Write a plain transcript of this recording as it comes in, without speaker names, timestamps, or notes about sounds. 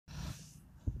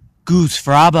Goose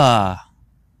Fraba.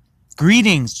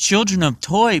 Greetings, children of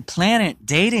Toy Planet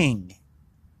Dating.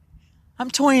 I'm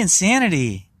Toy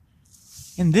Insanity,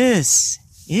 and this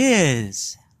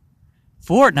is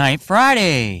Fortnite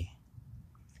Friday.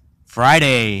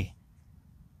 Friday,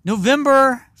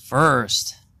 November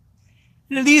 1st.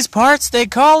 And in these parts, they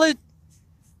call it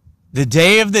the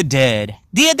Day of the Dead.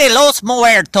 Dia de los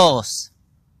Muertos.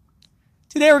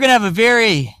 Today we're going to have a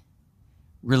very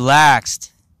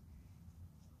relaxed,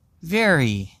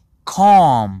 very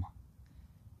calm,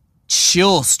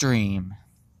 chill stream.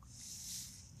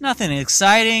 Nothing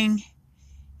exciting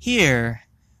here,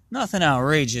 nothing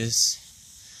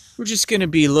outrageous. We're just going to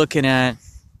be looking at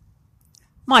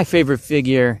my favorite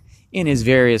figure in his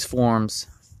various forms.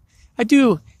 I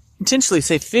do intentionally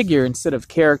say figure instead of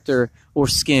character or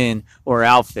skin or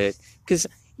outfit because,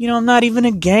 I'm not even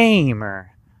a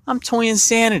gamer. I'm Toy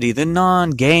Insanity, the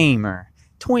non-gamer.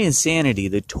 Toy Insanity,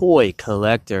 the toy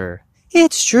collector.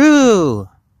 It's true.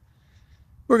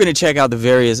 We're going to check out the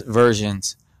various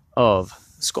versions of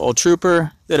Skull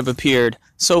Trooper that have appeared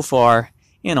so far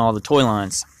in all the toy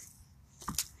lines.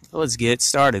 So let's get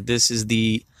started. This is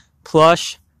the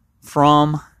plush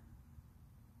from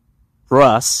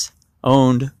Russ,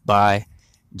 owned by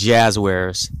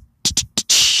Jazzwares.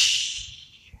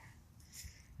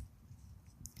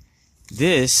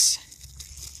 This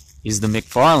is the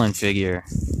McFarlane figure.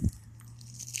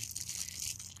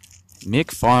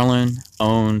 McFarlane,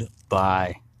 owned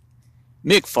by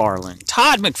McFarlane.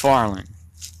 Todd McFarlane.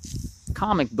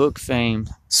 Comic book fame,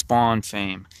 Spawn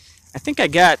fame. I think I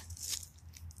got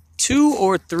 2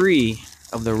 or 3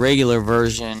 of the regular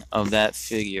version of that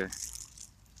figure.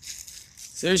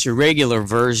 So there's your regular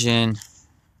version.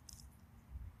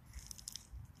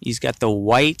 He's got the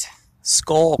white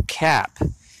skull cap.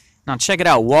 Now check it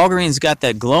out. Walgreens got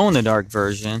that glow-in-the-dark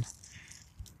version.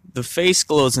 The face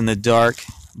glows in the dark,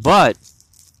 but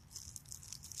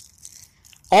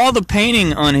all the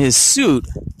painting on his suit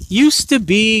used to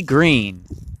be green.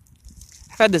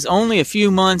 I've had this only a few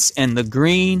months, and the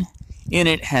green in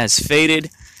it has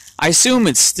faded. I assume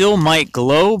it still might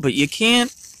glow, but you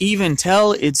can't even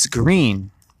tell it's green.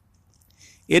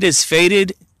 It has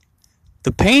faded.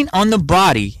 The paint on the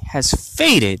body has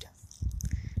faded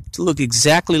to look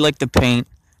exactly like the paint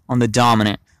on the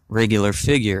dominant regular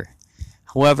figure.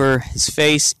 However, his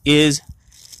face is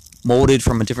molded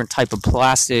from a different type of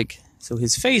plastic, so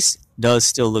his face does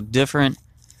still look different.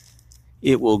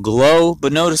 It will glow,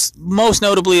 but notice, most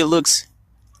notably, it looks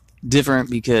different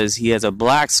because he has a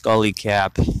black scully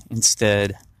cap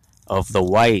instead of the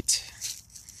white.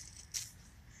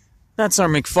 That's our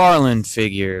McFarlane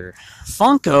figure.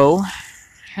 Funko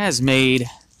has made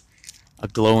a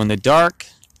glow-in-the-dark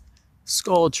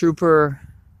Skull Trooper.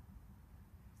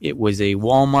 It was a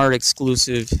Walmart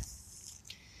exclusive.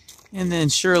 And then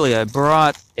surely I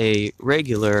brought a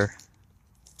regular.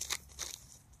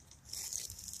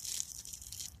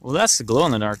 Well, that's the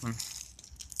glow-in-the-dark one.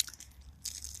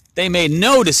 They made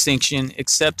no distinction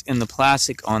except in the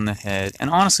plastic on the head. And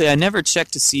honestly, I never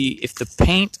checked to see if the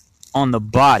paint on the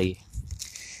body.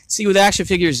 See, with action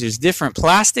figures, there's different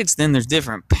plastics, then there's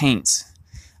different paints.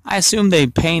 I assume they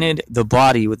painted the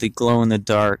body with a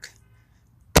glow-in-the-dark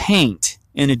paint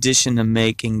in addition to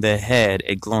making the head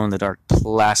a glow-in-the-dark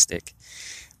plastic.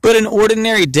 But in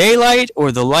ordinary daylight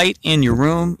or the light in your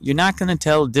room, you're not going to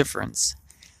tell a difference.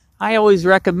 I always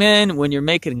recommend when you're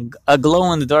making a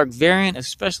glow-in-the-dark variant,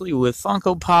 especially with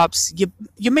Funko Pops,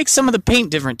 you make some of the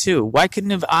paint different too. Why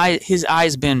couldn't his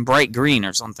eyes been bright green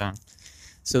or something?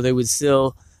 So they would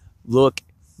still look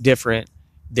different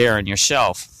there on your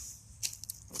shelf.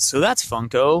 So that's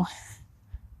Funko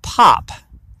Pop.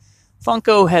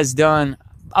 Funko has done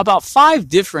about 5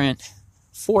 different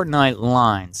Fortnite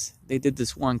lines. They did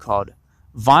this one called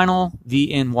Vinyl,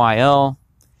 VNYL,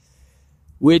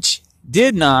 which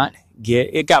did not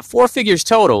get, it got 4 figures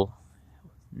total,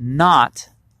 not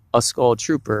a Skull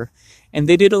Trooper. And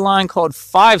they did a line called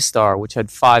 5 Star, which had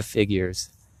 5 figures,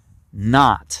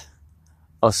 not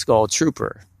a Skull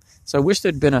Trooper. So I wish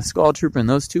there'd been a Skull Trooper in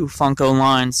those 2 Funko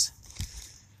lines.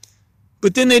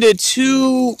 But then they did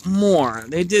 2 more.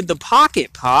 They did the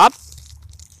Pocket Pop,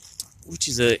 which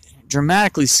is a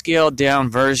dramatically scaled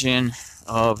down version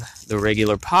of the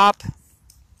regular Pop.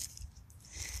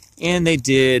 And they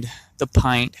did the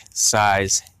Pint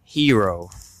Size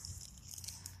Hero.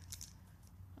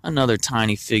 Another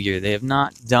tiny figure. They have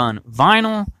not done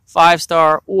Vinyl, 5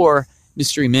 Star, or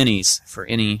Mystery Minis for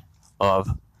any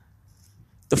of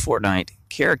the Fortnite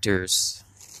characters.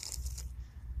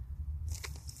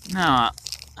 Now,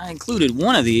 I included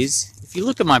one of these. If you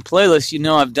look at my playlist, you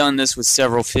know I've done this with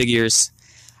several figures.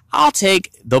 I'll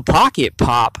take the Pocket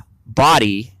Pop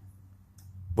body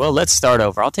Well, let's start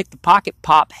over. I'll take the Pocket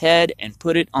Pop head and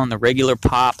put it on the regular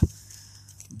Pop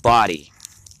body.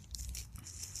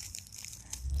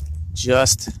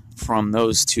 Just from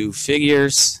those two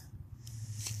figures.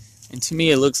 And to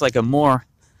me, it looks like a more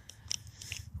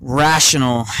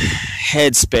rational,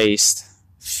 head-spaced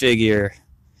figure.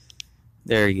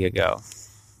 There you go.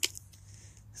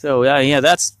 So, yeah,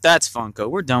 that's Funko.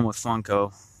 We're done with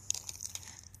Funko.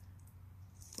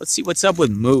 Let's see what's up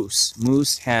with Moose.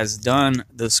 Moose has done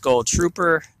the Skull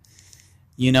Trooper.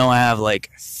 You know, I have like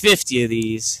 50 of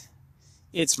these.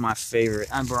 It's my favorite.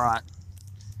 I brought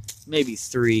maybe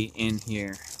 3 in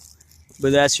here.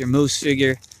 But that's your Moose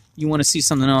figure. You want to see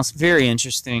something else very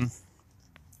interesting?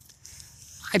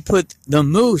 I put the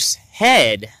Moose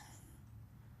head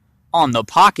on the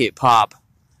Pocket Pop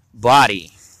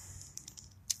body.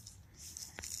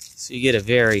 So you get a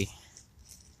very,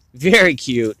 very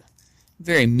cute,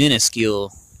 very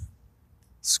minuscule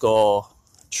Skull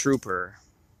Trooper.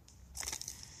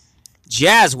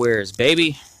 Jazzwares,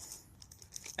 baby.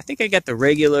 I think I got the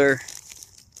regular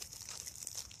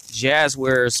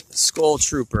Jazzwares Skull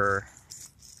Trooper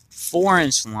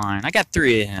 4-inch line. I got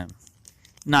 3 of him.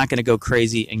 Not going to go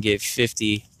crazy and get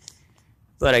 50,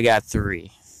 but I got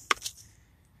 3.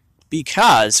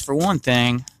 Because, for one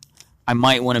thing, I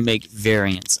might want to make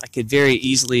variants. I could very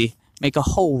easily make a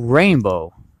whole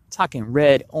rainbow. Talking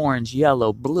red, orange,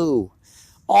 yellow, blue,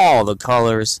 all the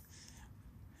colors.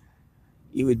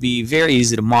 It would be very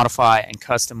easy to modify and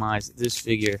customize this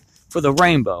figure for the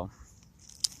rainbow.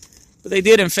 But they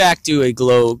did, in fact, do a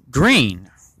glow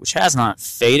green, which has not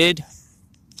faded.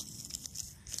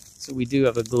 So we do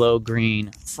have a glow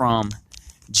green from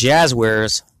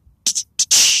Jazzwares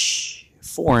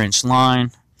 4-inch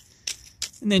line.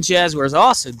 And then Jazzwares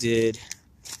also did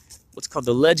what's called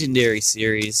the Legendary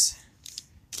Series.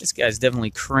 This guy's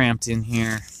definitely cramped in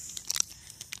here.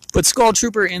 But Skull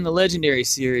Trooper in the Legendary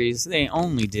Series, they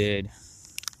only did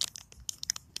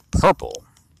purple.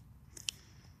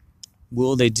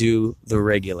 Will they do the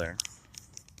regular?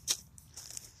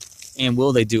 And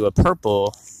will they do a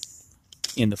purple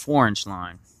in the 4-inch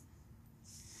line?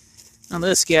 Now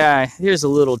this guy, here's a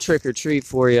little trick or treat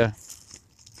for you.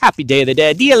 Happy Day of the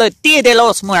Dead. Dia de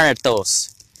los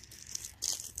Muertos.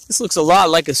 This looks a lot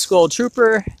like a Skull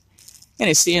Trooper, and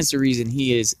it stands to reason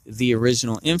he is the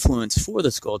original influence for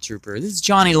the Skull Trooper. This is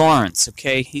Johnny Lawrence,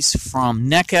 okay? He's from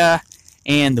NECA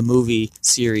and the movie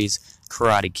series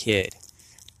Karate Kid.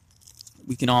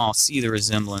 We can all see the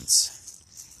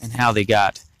resemblance and how they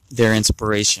got their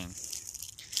inspiration.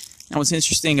 Now what's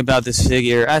interesting about this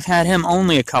figure, I've had him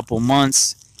only a couple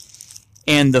months,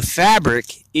 and the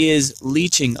fabric is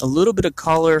leaching a little bit of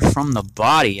color from the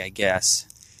body, I guess.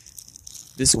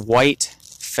 This white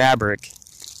fabric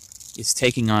is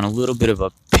taking on a little bit of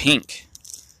a pink.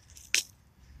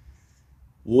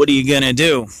 What are you gonna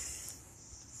do?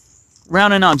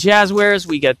 Rounding out Jazzwares,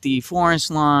 we got the 4-inch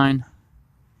line,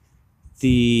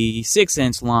 the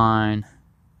 6-inch line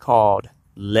called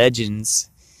Legends,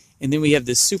 and then we have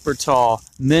this super tall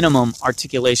minimum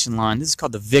articulation line. This is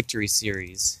called the Victory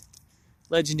Series.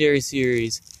 Legendary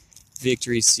Series,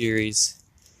 Victory Series.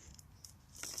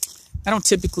 I don't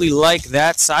typically like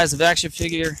that size of action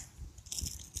figure,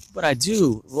 but I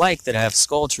do like that I have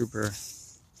Skull Trooper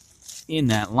in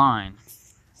that line.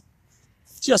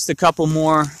 Just a couple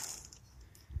more.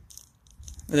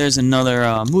 There's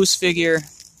another Moose figure.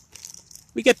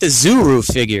 We get the Zuru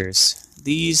figures.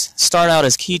 These start out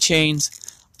as keychains.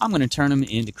 I'm going to turn them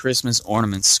into Christmas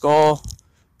ornaments. Skull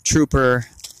Trooper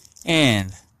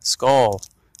and Skull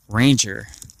Ranger.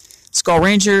 Skull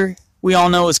Ranger, we all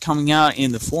know, is coming out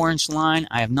in the 4-inch line.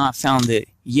 I have not found it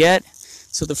yet.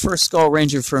 So the first Skull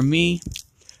Ranger for me.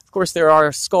 Of course, there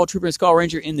are Skull Trooper and Skull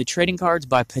Ranger in the trading cards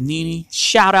by Panini.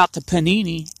 Shout out to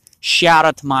Panini. Shout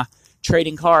out to my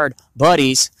trading card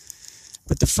buddies.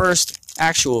 But the first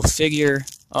actual figure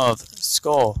of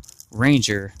Skull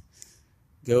Ranger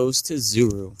goes to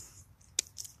Zuru.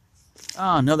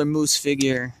 Oh, another Moose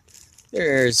figure.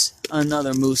 There's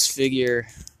another Moose figure.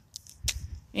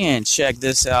 And check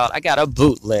this out. I got a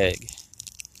bootleg.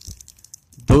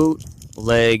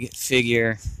 Bootleg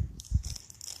figure.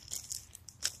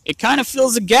 It kind of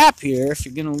fills a gap here if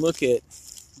you're going to look at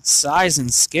size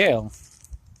and scale.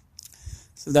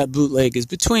 So that bootleg is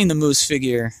between the Moose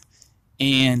figure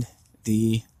and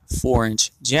the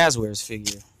 4-inch Jazzwares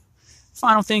figure.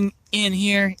 Final thing in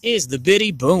here is the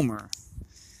Bitty Boomer.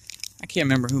 I can't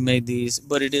remember who made these,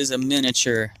 but it is a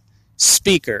miniature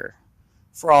speaker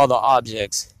for all the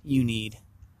objects you need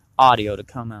audio to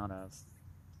come out of.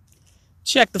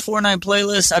 Check the Fortnite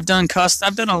playlist. I've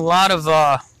done a lot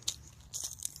of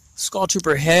Skull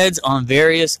Trooper heads on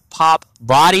various pop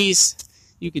bodies.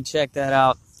 You can check that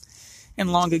out.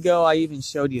 And long ago, I even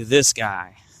showed you this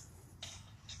guy.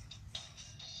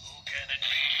 Who can it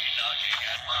be knocking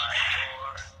at my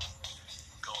door?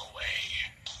 Go away.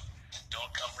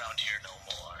 Don't come round here no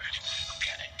more. Who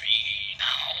can it be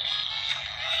now?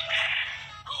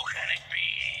 Who can it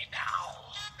be now?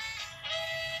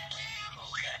 Who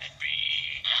can it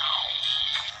be now?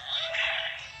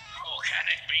 Who can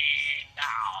it be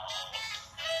now?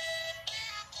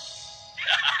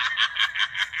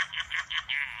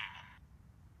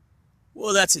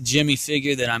 Well, that's a Jimmy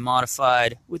figure that I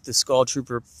modified with the Skull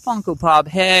Trooper Funko Pop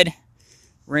head.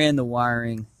 Ran the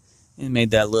wiring and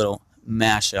made that little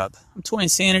mashup. I'm Toy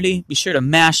Insanity. Be sure to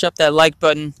mash up that like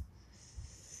button.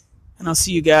 And I'll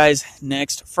see you guys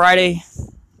next Friday.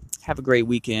 Have a great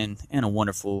weekend and a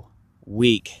wonderful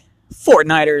week.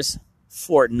 Fortniters,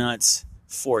 Fort Nuts,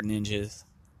 Fort Ninjas.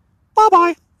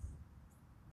 Bye-bye.